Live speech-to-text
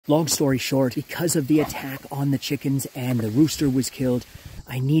Long story short, because of the attack on the chickens and the rooster was killed,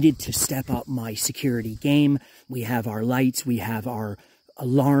 I needed to step up my security game. We have our lights, we have our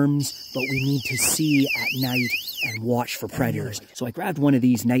alarms, but we need to see at night and watch for predators. So I grabbed one of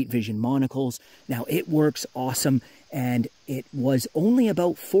these night vision monocles. Now it works awesome, and it was only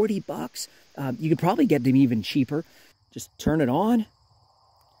about 40 bucks. You could probably get them even cheaper. Just turn it on,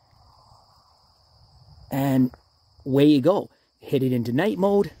 and away you go. Hit it into night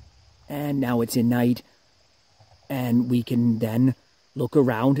mode, and now it's in night, and we can then look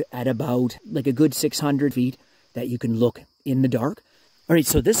around at about like a good 600 feet that you can look in the dark. All right,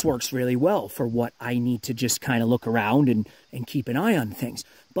 so this works really well for what I need to just kind of look around and keep an eye on things.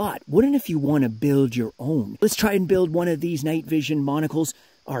 But wouldn't if you want to build your own? Let's try and build one of these night vision monocles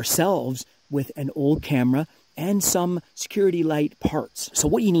ourselves with an old camera and some security light parts. So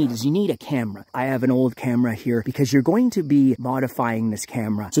what you need is you need a camera. I have an old camera here because you're going to be modifying this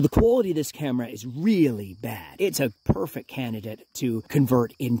camera. So the quality of this camera is really bad. It's a perfect candidate to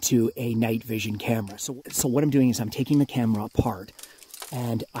convert into a night vision camera. So what I'm doing is I'm taking the camera apart,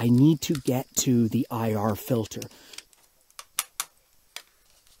 and I need to get to the IR filter.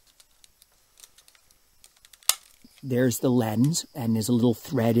 There's the lens, and there's a little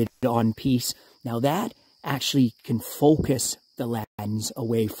threaded on piece. Now that actually can focus the lens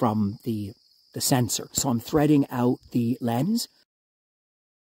away from the sensor. So I'm threading out the lens,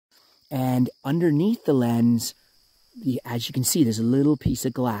 and underneath the lens, as you can see, there's a little piece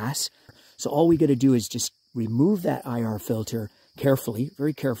of glass. So all we got to do is just remove that IR filter carefully,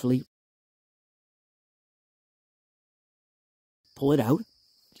 very carefully. Pull it out.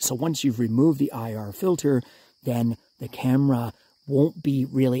 So once you've removed the IR filter, then the camera won't be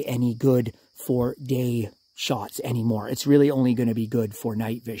really any good for day shots anymore. It's really only going to be good for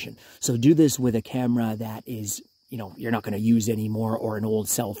night vision. So do this with a camera that is, you're not going to use anymore, or an old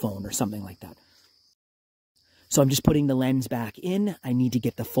cell phone or something like that. So I'm just putting the lens back in. I need to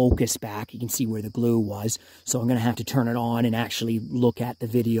get the focus back. You can see where the glue was. So I'm going to have to turn it on and actually look at the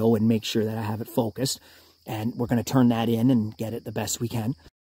video and make sure that I have it focused. And we're going to turn that in and get it the best we can.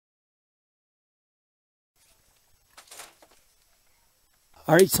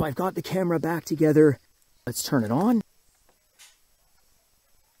 All right, so I've got the camera back together. Let's turn it on.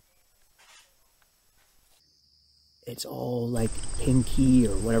 It's all like pinky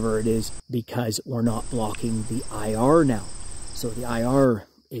or whatever it is because we're not blocking the IR now. So the IR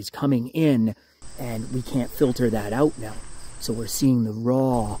is coming in and we can't filter that out now. So we're seeing the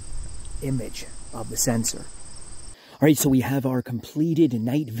raw image of the sensor. All right, so we have our completed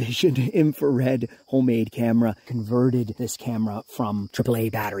night vision infrared homemade camera. Converted this camera from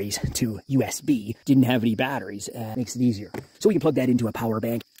AAA batteries to USB. Didn't have any batteries. Makes it easier. So we can plug that into a power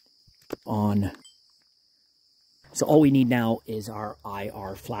bank on. So all we need now is our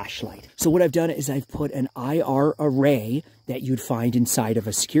IR flashlight. So what I've done is I've put an IR array that you'd find inside of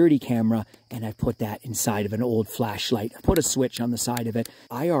a security camera, and I've put that inside of an old flashlight. I put a switch on the side of it.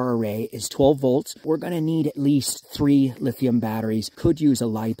 IR array is 12 volts. We're going to need at least 3 lithium batteries. Could use a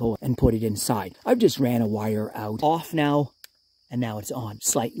LiPo and put it inside. I've just ran a wire out. Off now, and now it's on.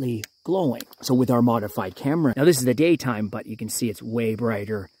 Slightly glowing. So with our modified camera, now this is the daytime, but you can see it's way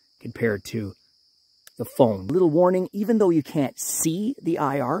brighter compared to the phone. Little warning, even though you can't see the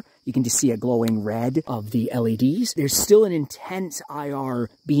IR, you can just see a glowing red of the LEDs. There's still an intense IR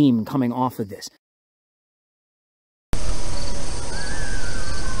beam coming off of this.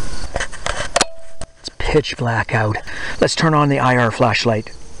 It's pitch black out. Let's turn on the IR flashlight.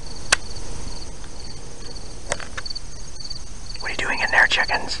 What are you doing in there,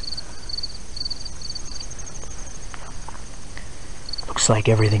 chickens? Looks like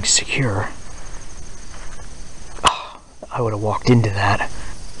everything's secure. I would have walked into that.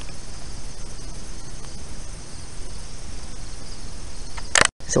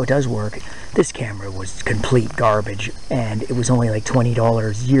 So it does work. This camera was complete garbage, and it was only like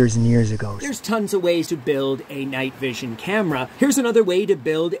 $20 years and years ago. There's tons of ways to build a night vision camera. Here's another way to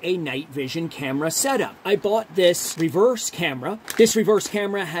build a night vision camera setup. I bought this reverse camera. This reverse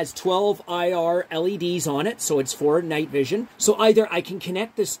camera has 12 IR LEDs on it, so it's for night vision. So either I can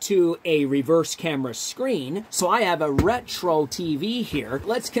connect this to a reverse camera screen. So I have a retro TV here.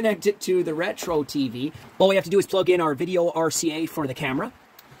 Let's connect it to the retro TV. All we have to do is plug in our video RCA for the camera.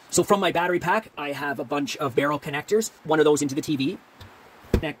 So from my battery pack, I have a bunch of barrel connectors, one of those into the TV.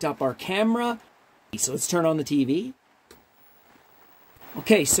 Connect up our camera. So let's turn on the TV.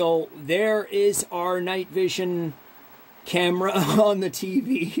 Okay, so there is our night vision camera on the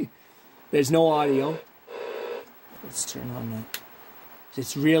TV. There's no audio. Let's turn on that.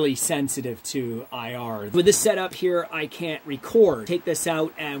 It's really sensitive to IR. With this setup here, I can't record. Take this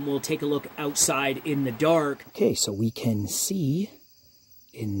out and we'll take a look outside in the dark. Okay, so we can see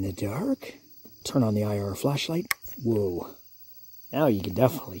in the dark. Turn on the IR flashlight. Whoa. Now you can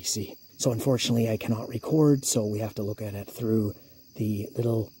definitely see. So unfortunately I cannot record, so we have to look at it through the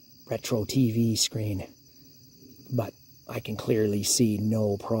little retro TV screen. But I can clearly see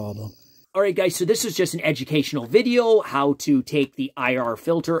no problem. All right, guys, so this is just an educational video, how to take the IR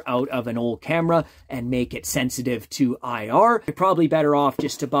filter out of an old camera and make it sensitive to IR. You're probably better off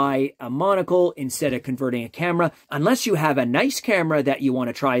just to buy a monocle instead of converting a camera, unless you have a nice camera that you want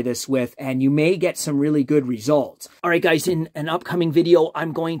to try this with, and you may get some really good results. All right, guys, in an upcoming video,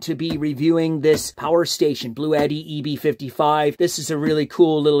 I'm going to be reviewing this Power Station Bluetti EB55. This is a really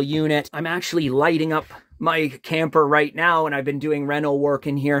cool little unit. I'm actually lighting up my camper right now, and I've been doing reno work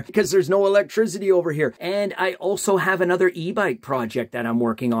in here because there's no electricity over here. And I also have another e-bike project that I'm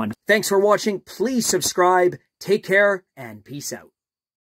working on. Thanks for watching. Please subscribe. Take care and peace out.